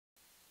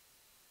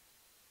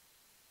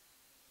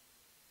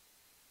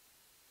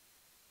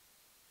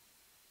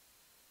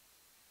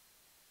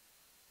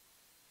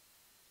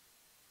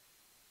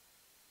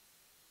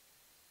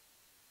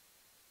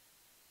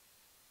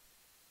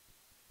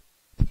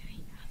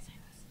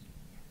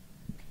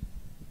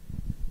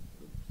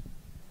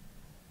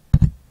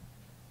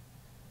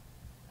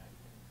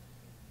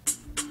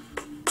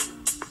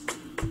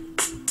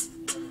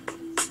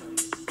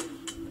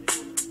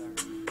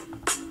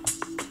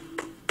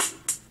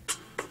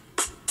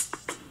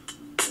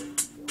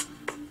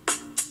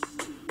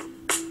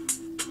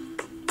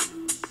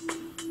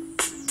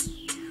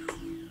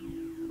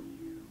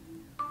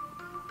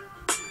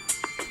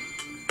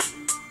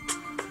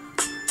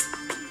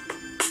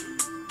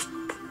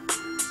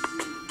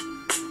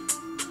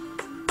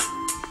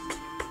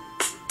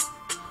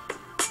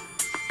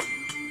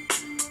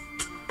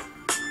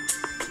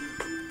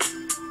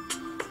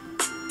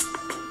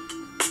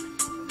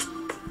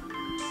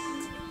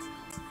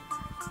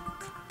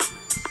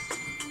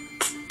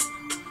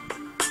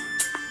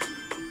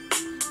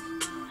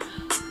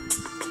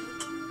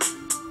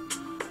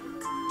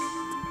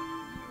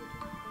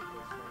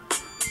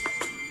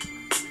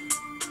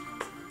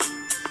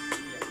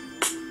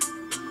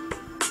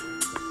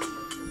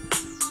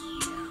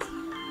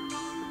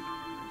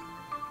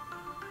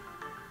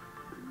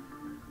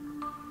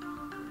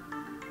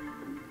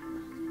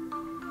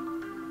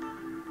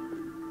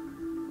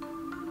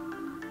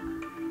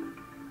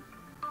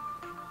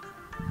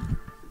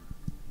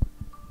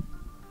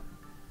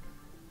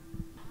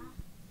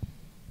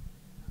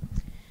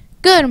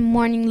Good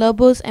morning,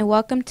 Lobos, and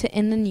welcome to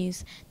In the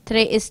News.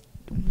 Today is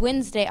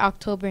Wednesday,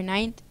 October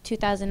 9th,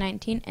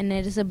 2019, and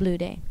it is a blue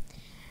day.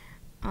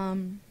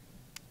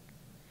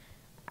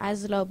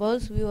 As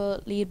Lobos, we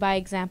will lead by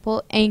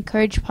example,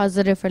 encourage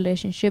positive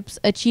relationships,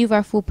 achieve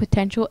our full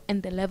potential,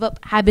 and develop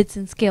habits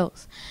and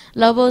skills.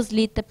 Lobos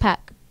lead the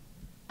pack.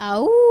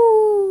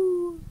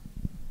 Ow!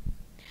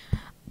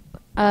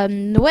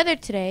 The weather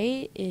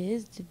today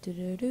is Sergio,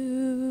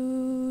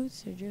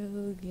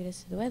 get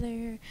us to the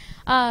weather.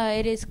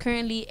 It is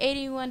currently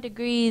 81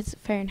 degrees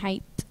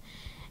Fahrenheit.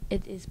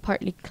 It is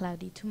partly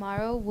cloudy.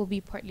 Tomorrow will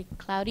be partly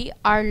cloudy.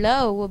 Our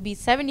low will be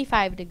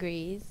 75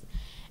 degrees,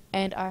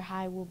 and our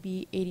high will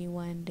be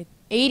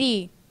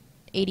 88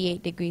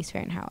 degrees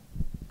Fahrenheit.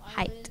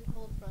 Height.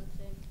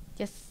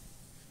 Yes.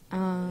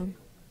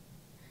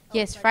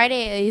 Yes,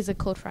 Friday is a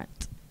cold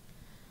front.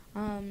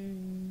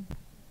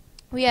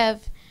 We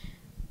have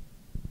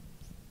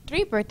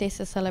 3 birthdays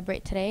to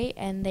celebrate today,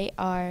 and they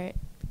are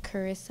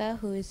Carissa,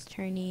 who is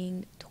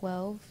turning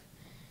 12,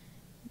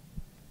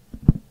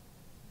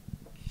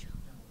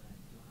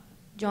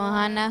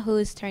 Johanna, who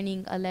is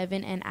turning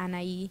 11, and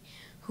Anai,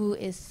 who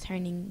is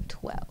turning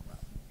 12.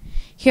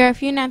 Here are a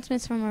few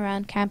announcements from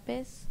around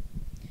campus.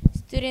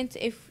 Students,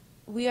 if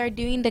we are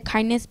doing the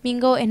kindness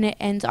bingo, and it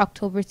ends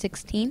October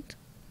 16th.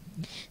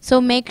 So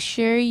make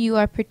sure you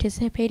are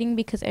participating,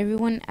 because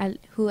everyone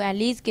who at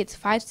least gets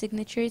 5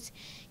 signatures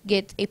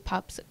gets a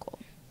popsicle.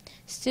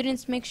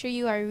 Students, make sure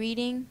you are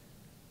reading,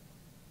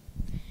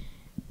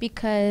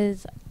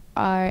 because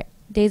our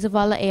Days of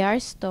Allah AR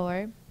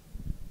store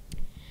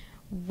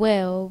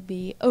will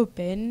be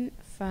open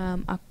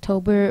from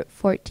October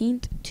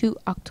 14th to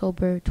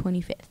October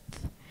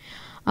 25th.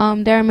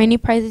 There are many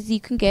prizes you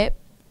can get.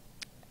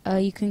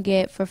 You can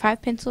get for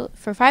 5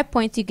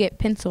 points you get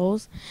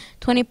pencils,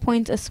 20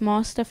 points a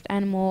small stuffed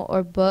animal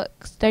or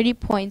books, 30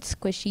 points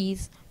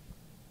squishies,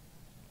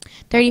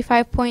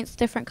 35 points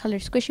different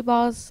colored squishy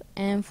balls,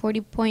 and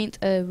 40 points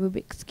a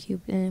Rubik's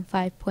cube, and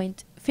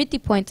 50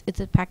 points it's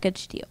a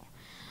package deal.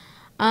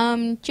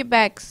 Chip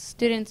bags,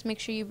 students, make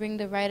sure you bring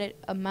the right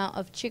amount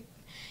of chip.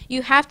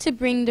 You have to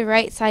bring the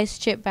right size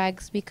chip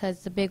bags,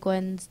 because the big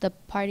ones, the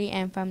party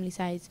and family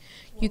size,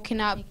 you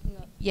cannot.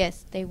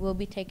 Yes, they will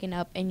be taken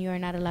up, and you are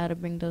not allowed to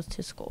bring those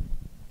to school.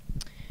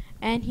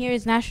 And here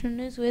is national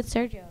news with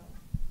Sergio.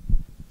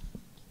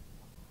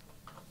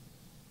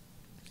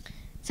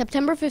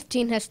 September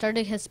 15th has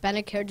started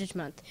Hispanic Heritage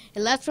Month.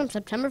 It lasts from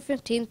September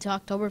 15th to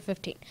October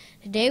 15th.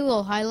 Today we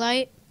will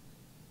highlight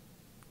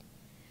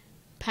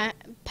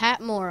Pat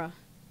Mora.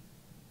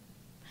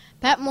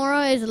 Pat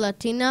Mora is a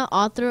Latina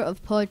author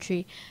of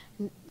poetry,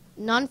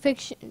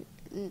 nonfiction,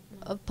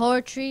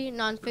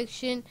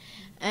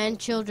 and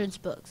children's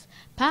books.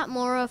 Pat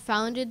Mora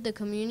founded the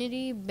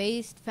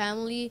community-based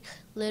family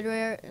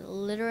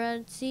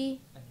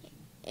literacy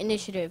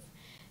initiative,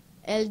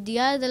 El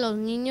Día de los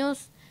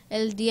Niños,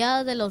 El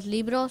Día de los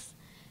Libros,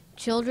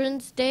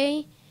 Children's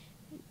Day.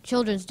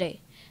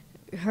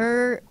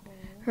 Her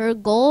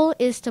goal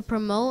is to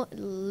promote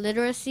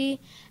literacy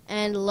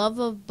and love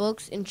of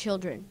books in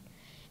children.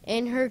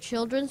 In her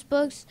children's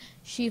books,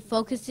 she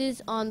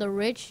focuses on the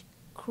rich,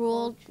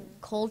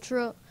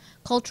 cultural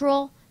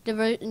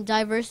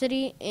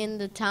diversity in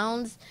the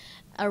towns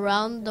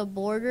around the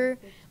border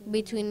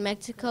between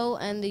Mexico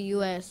and the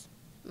U.S.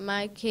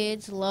 My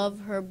kids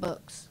love her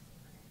books.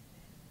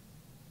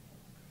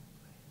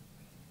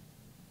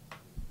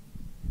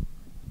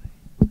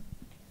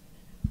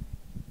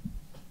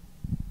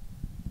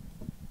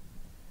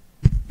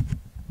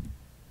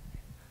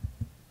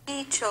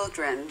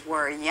 Children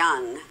were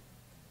young.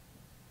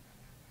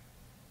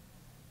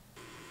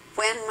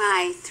 When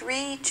my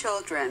 3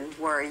 children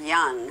were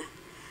young,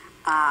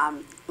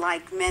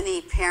 like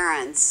many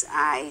parents,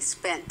 I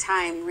spent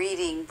time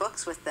reading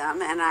books with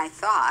them, and I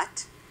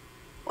thought,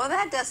 well,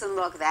 that doesn't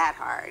look that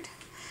hard.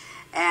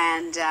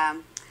 And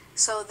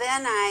so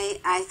then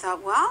I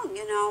thought, well,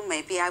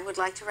 maybe I would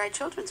like to write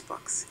children's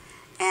books,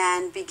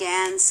 and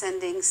began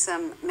sending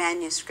some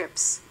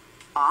manuscripts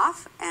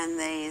off, and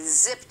they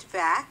zipped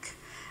back,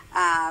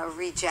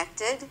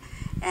 rejected.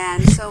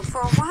 And so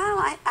for a while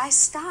I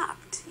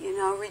stopped.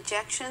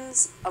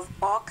 Rejections of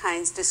all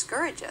kinds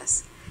discourage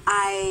us.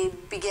 I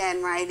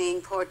began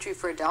writing poetry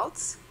for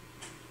adults,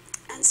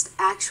 and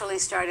actually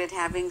started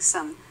having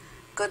some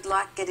good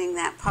luck getting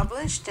that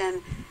published.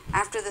 And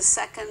after the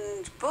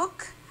second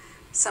book,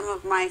 some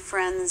of my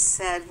friends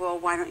said, well,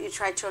 why don't you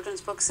try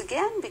children's books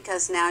again?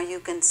 Because now you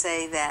can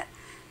say that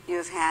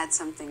you've had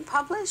something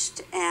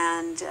published.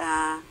 And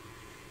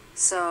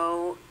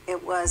so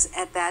it was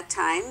at that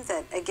time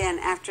that, again,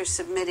 after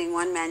submitting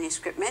one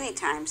manuscript many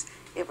times,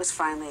 it was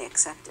finally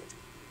accepted.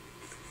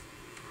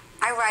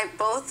 I write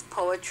both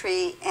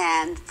poetry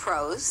and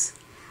prose,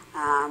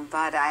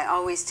 but I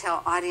always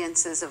tell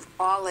audiences of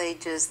all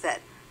ages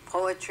that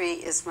poetry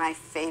is my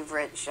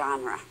favorite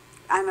genre.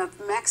 I'm of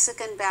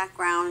Mexican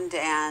background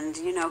and,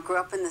 grew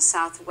up in the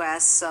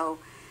Southwest, so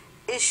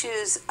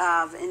issues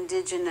of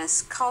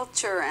indigenous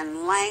culture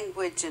and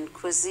language and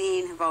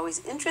cuisine have always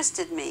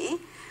interested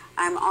me.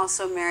 I'm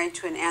also married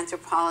to an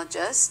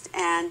anthropologist,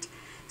 and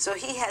so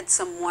he had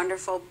some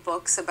wonderful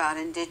books about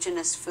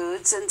indigenous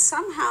foods, and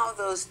somehow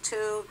those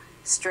two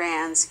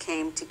strands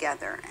came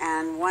together.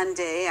 And one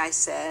day I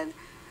said,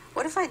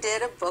 what if I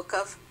did a book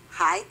of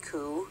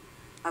haiku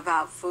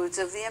about foods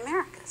of the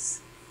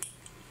Americas?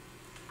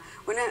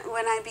 When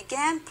I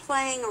began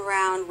playing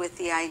around with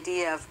the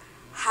idea of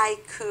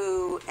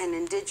haiku and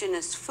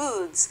indigenous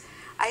foods,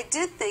 I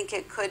did think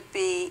it could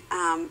be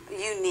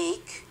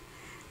unique.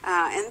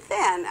 And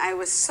then I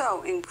was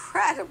so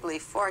incredibly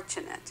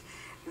fortunate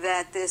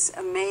that this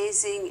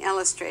amazing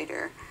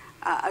illustrator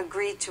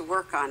agreed to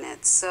work on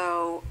it.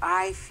 So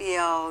I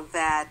feel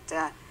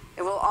that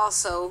it will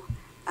also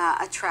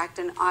attract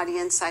an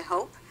audience, I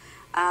hope,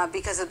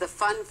 because of the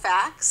fun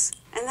facts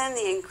and then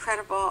the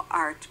incredible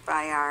art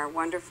by our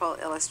wonderful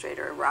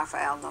illustrator,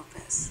 Rafael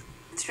Lopez.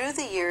 Through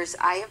the years,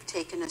 I have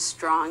taken a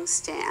strong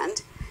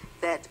stand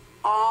that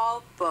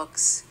all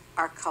books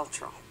are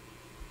cultural.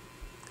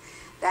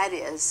 That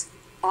is,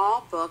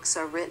 all books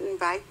are written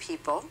by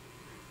people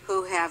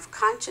who have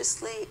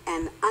consciously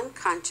and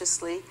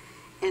unconsciously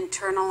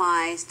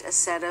internalized a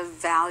set of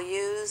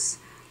values,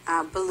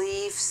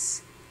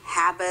 beliefs,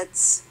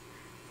 habits,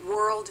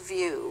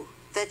 worldview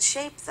that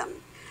shape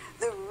them.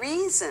 The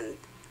reason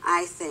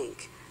I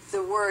think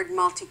the word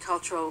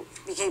multicultural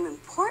became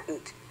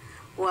important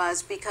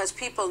was because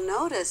people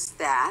noticed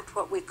that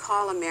what we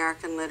call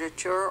American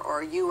literature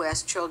or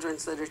U.S.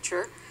 children's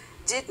literature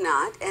did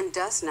not and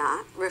does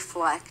not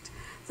reflect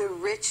the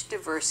rich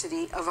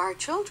diversity of our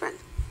children.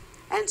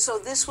 And so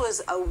this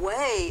was a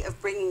way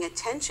of bringing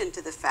attention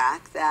to the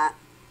fact that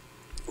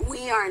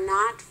we are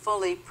not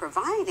fully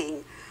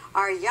providing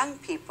our young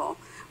people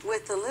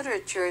with the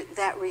literature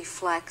that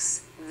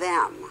reflects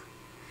them.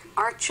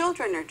 Our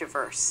children are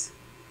diverse,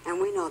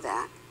 and we know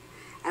that.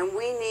 And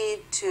we need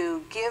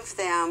to give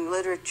them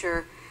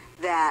literature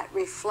that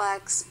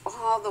reflects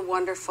all the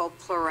wonderful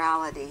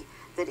plurality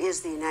that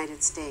is the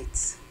United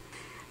States.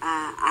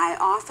 I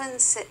often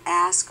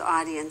ask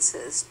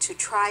audiences to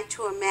try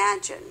to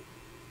imagine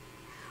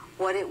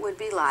what it would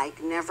be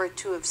like never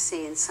to have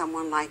seen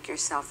someone like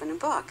yourself in a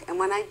book. And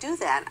when I do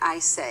that, I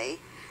say,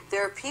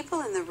 there are people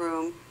in the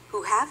room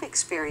who have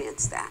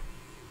experienced that.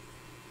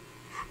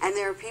 And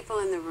there are people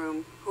in the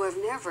room who have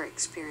never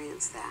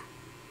experienced that.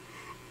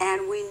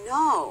 And we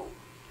know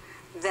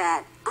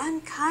that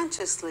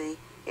unconsciously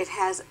it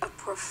has a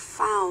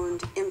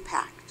profound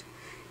impact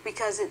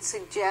because it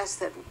suggests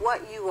that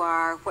what you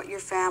are, what your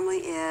family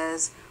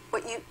is,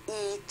 what you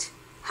eat,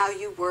 how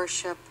you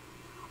worship,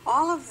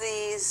 all of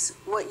these,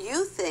 what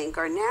you think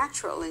are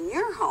natural in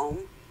your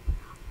home,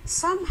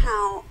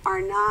 somehow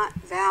are not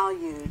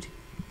valued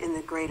in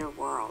the greater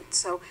world.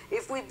 So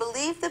if we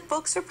believe that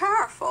books are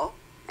powerful,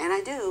 and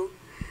I do,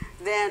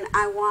 then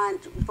I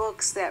want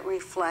books that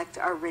reflect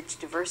our rich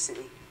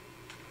diversity.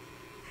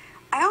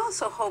 I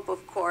also hope,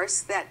 of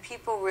course, that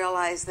people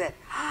realize that,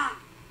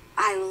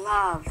 I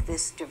love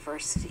this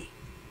diversity.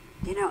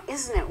 You know,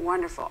 isn't it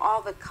wonderful?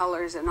 All the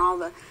colors and all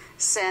the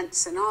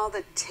scents and all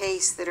the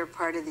tastes that are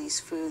part of these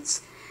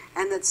foods.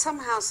 And that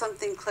somehow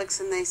something clicks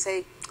and they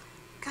say,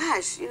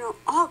 gosh, you know,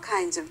 all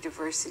kinds of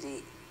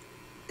diversity.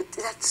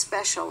 That's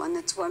special and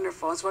it's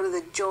wonderful. It's one of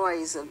the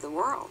joys of the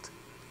world.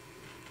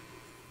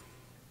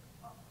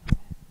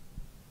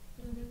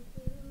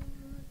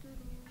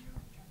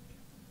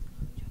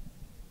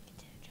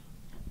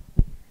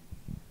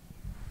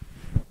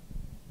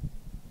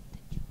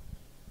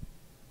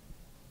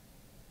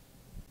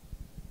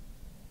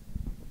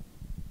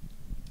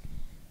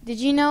 Did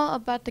you know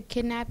about the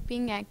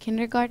kidnapping at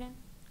kindergarten?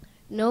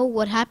 No,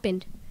 what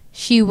happened?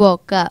 She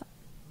woke up.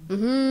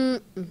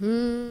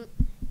 Mm-hmm.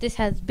 This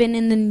has been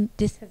in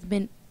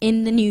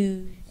the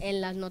news.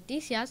 En las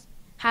noticias.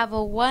 Have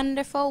a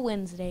wonderful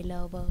Wednesday,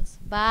 Lobos.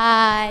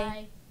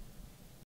 Bye.